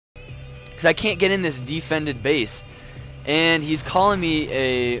because I can't get in this defended base. And he's calling me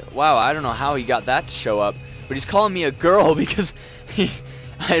a, wow, I don't know how he got that to show up, but he's calling me a girl because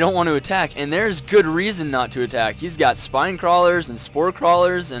I don't want to attack, and there's good reason not to attack. He's got spine crawlers and spore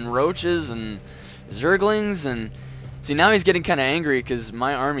crawlers and roaches and zerglings, and see, now he's getting kind of angry because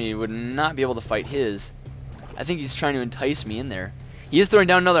my army would not be able to fight his. I think he's trying to entice me in there. He is throwing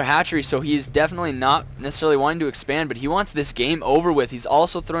down another hatchery, so he's definitely not necessarily wanting to expand, but he wants this game over with. He's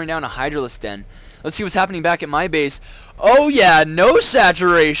also throwing down a Hydralisk den. Let's see what's happening back at my base. Oh yeah, no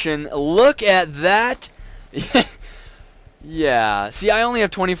saturation. Look at that. Yeah, see, I only have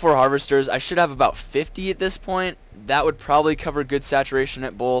 24 harvesters. I should have about 50 at this point. That would probably cover good saturation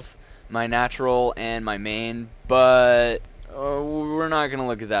at both my natural and my main, but we're not going to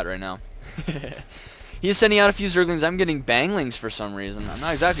look at that right now. He's sending out a few zerglings. I'm getting banglings for some reason. I'm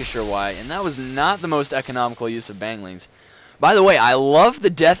not exactly sure why, and that was not the most economical use of banglings. By the way, I love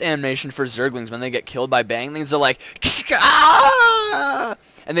the death animation for zerglings when they get killed by banglings. They're like, ah!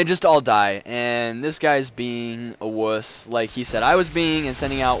 And they just all die. And this guy's being a wuss, like he said I was being, and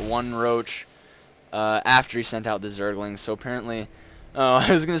sending out one roach after he sent out the zerglings. So apparently,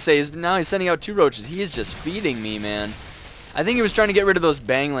 I was going to say, now he's sending out 2 roaches. He is just feeding me, man. I think he was trying to get rid of those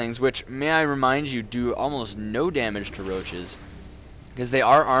banglings, which, may I remind you, do almost no damage to roaches, because they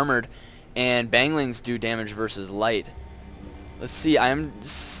are armored, and banglings do damage versus light. Let's see, I'm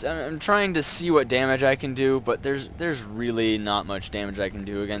trying to see what damage I can do, but there's really not much damage I can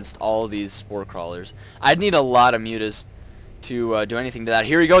do against all of these spore crawlers. I'd need a lot of mutas to do anything to that.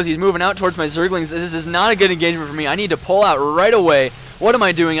 Here he goes, he's moving out towards my zerglings. This is not a good engagement for me. I need to pull out right away. What am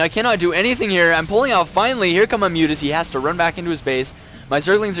I doing? I cannot do anything here. I'm pulling out finally. Here come my mutas. He has to run back into his base. My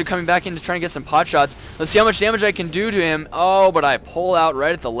zerglings are coming back in to try and get some pot shots. Let's see how much damage I can do to him. Oh, but I pull out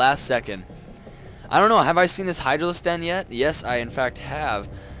right at the last second. I don't know, have I seen this Hydralisk den yet? Yes, I in fact have.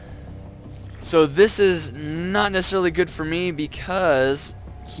 So this is not necessarily good for me because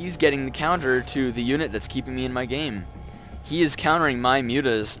he's getting the counter to the unit that's keeping me in my game. He is countering my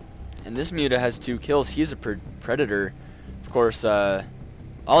mutas, and this muta has 2 kills. He's a predator. Of course,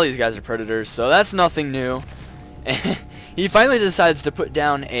 all these guys are predators, so that's nothing new. He finally decides to put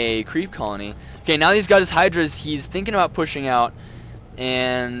down a creep colony. Okay, now he's got his hydras. He's thinking about pushing out,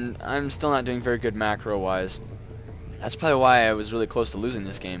 and I'm still not doing very good macro-wise. That's probably why I was really close to losing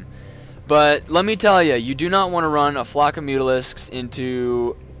this game. But let me tell you, you do not want to run a flock of Mutalisks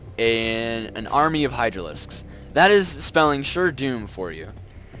into an army of Hydralisks. That is spelling sure doom for you.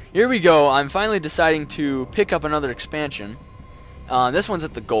 Here we go. I'm finally deciding to pick up another expansion. This one's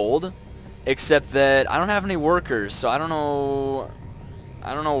at the gold, except that I don't have any workers, so I don't know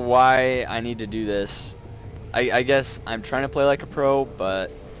why I need to do this. I guess I'm trying to play like a pro,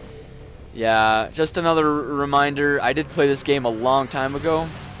 but yeah, just another reminder, I did play this game a long time ago,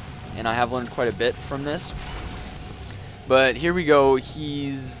 and I have learned quite a bit from this. But here we go,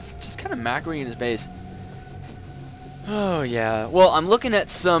 he's just kind of macroing in his base. Oh yeah, well, I'm looking at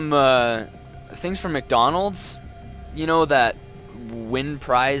some things from McDonald's, you know, that win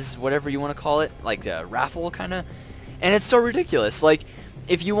prize, whatever you want to call it, like the raffle kind of, and it's so ridiculous. Like,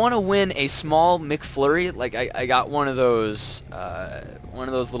 if you want to win a small McFlurry, like I got one of those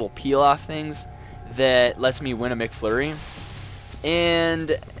little peel-off things that lets me win a McFlurry,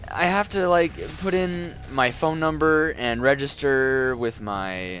 and I have to like put in my phone number and register with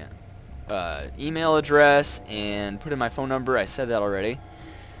my email address and put in my phone number. I said that already.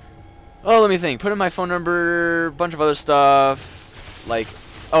 Oh, let me think. Put in my phone number, bunch of other stuff, like,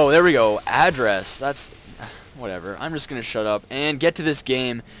 oh, there we go, address. That's whatever. I'm just gonna shut up and get to this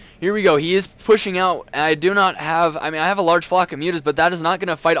game. Here we go. He is pushing out. I do not have, I mean, I have a large flock of mutas, but that is not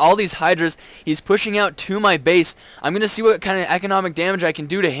gonna fight all these hydras. He's pushing out to my base. I'm gonna see what kind of economic damage I can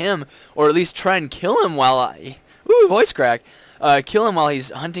do to him, or at least try and kill him while I, ooh, voice crack, kill him while he's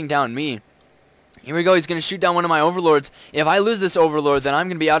hunting down me. Here we go. He's going to shoot down one of my overlords. If I lose this overlord, then I'm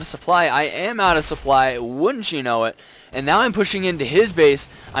going to be out of supply. I am out of supply. Wouldn't you know it? And now I'm pushing into his base.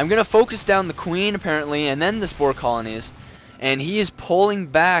 I'm going to focus down the queen, apparently, and then the spore colonies. And he is pulling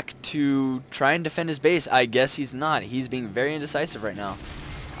back to try and defend his base. I guess he's not. He's being very indecisive right now.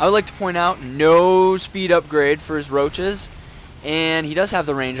 I would like to point out, no speed upgrade for his roaches. And he does have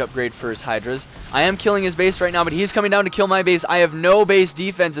the range upgrade for his hydras. I am killing his base right now, but he's coming down to kill my base. I have no base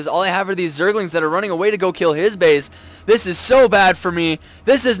defenses. All I have are these zerglings that are running away to go kill his base. This is so bad for me.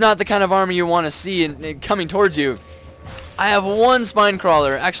 This is not the kind of army you want to see coming towards you. I have 1 spine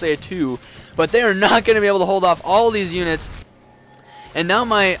crawler, actually I have 2, but they are not going to be able to hold off all these units. And now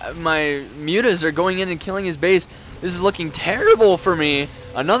my mutas are going in and killing his base. This is looking terrible for me.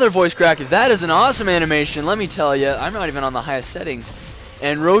 Another voice crack. That is an awesome animation, let me tell you. I'm not even on the highest settings.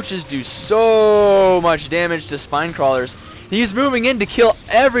 And roaches do so much damage to spine crawlers. He's moving in to kill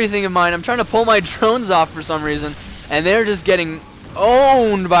everything of mine. I'm trying to pull my drones off for some reason, and they're just getting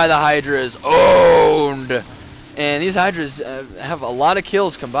owned by the hydras. Owned. And these hydras have a lot of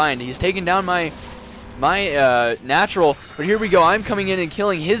kills combined. He's taking down my natural, but here we go. I'm coming in and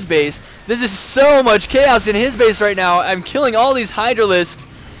killing his base. This is so much chaos in his base right now. I'm killing all these hydralisks,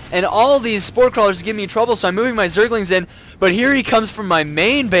 and all these spore crawlers give me trouble, so I'm moving my zerglings in. But here he comes from my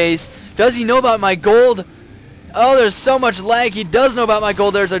main base. Does he know about my gold? Oh, there's so much lag. He does know about my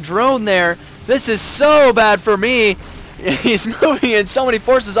gold. There's a drone there. This is so bad for me. He's moving in so many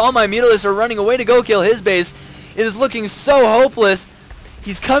forces. All my mutalisks are running away to go kill his base. It is looking so hopeless.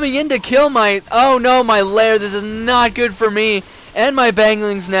 He's coming in to kill my... Oh no, my lair. This is not good for me. And my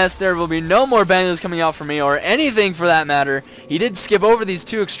bangling's nest. There will be no more banglings coming out for me, or anything for that matter. He did skip over these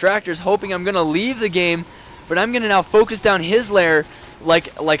 2 extractors, hoping I'm going to leave the game. But I'm going to now focus down his lair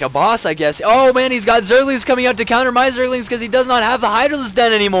like a boss, I guess. Oh man, he's got zerglings coming out to counter my zerglings because he does not have the hydralisk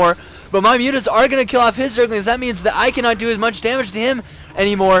den anymore. But my mutas are going to kill off his zerglings. That means that I cannot do as much damage to him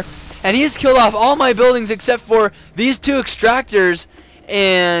anymore. And he's killed off all my buildings except for these 2 extractors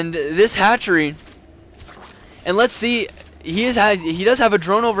and this hatchery. And let's see, he does have a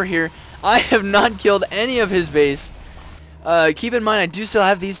drone over here. I have not killed any of his base. Keep in mind, I do still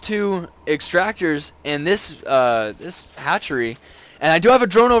have these 2 extractors and this hatchery. And I do have a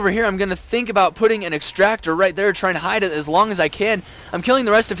drone over here. I'm going to think about putting an extractor right there, trying to hide it as long as I can. I'm killing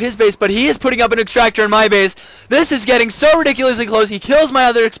the rest of his base, but he is putting up an extractor in my base. This is getting so ridiculously close. He kills my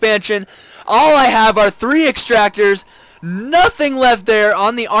other expansion. All I have are 3 extractors. Nothing left there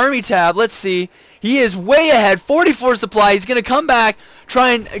on the army tab. Let's see. He is way ahead. 44 supply. He's going to come back,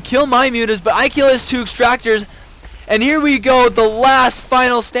 try and kill my mutas, but I kill his 2 extractors. And here we go, the last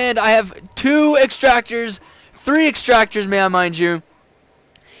final stand. I have 2 extractors, 3 extractors, may I mind you.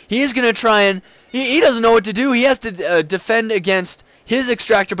 He is going to try and... He doesn't know what to do. He has to defend against his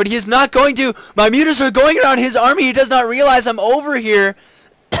extractor, but he is not going to. My mutas are going around his army. He does not realize I'm over here.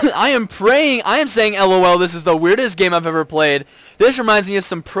 I am praying. I am saying, LOL, this is the weirdest game I've ever played. This reminds me of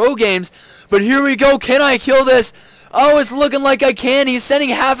some pro games. But here we go. Can I kill this? Oh, it's looking like I can. He's sending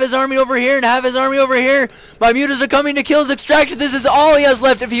half his army over here and half his army over here. My mutas are coming to kill his extractor. This is all he has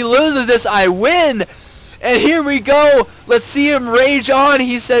left. If he loses this, I win. And here we go. Let's see him rage on.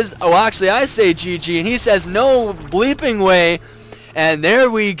 He says, oh, actually, I say GG. And he says, no bleeping way. And there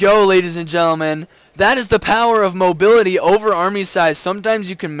we go, ladies and gentlemen. That is the power of mobility over army size. Sometimes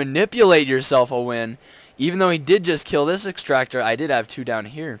you can manipulate yourself a win. Even though he did just kill this extractor, I did have 2 down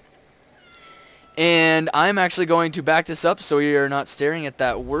here. And I'm actually going to back this up so we are not staring at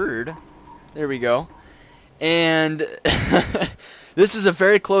that word. There we go. And this is a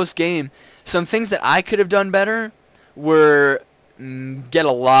very close game. Some things that I could have done better were get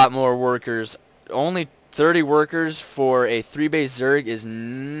a lot more workers. Only 30 workers for a 3-base Zerg is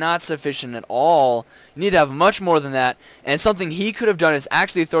not sufficient at all. You need to have much more than that. And something he could have done is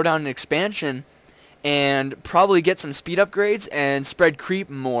actually throw down an expansion and probably get some speed upgrades and spread creep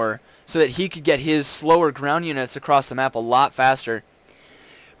more so that he could get his slower ground units across the map a lot faster.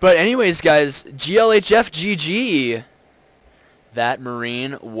 But anyways, guys, GLHF GG. That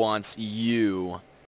Marine wants you.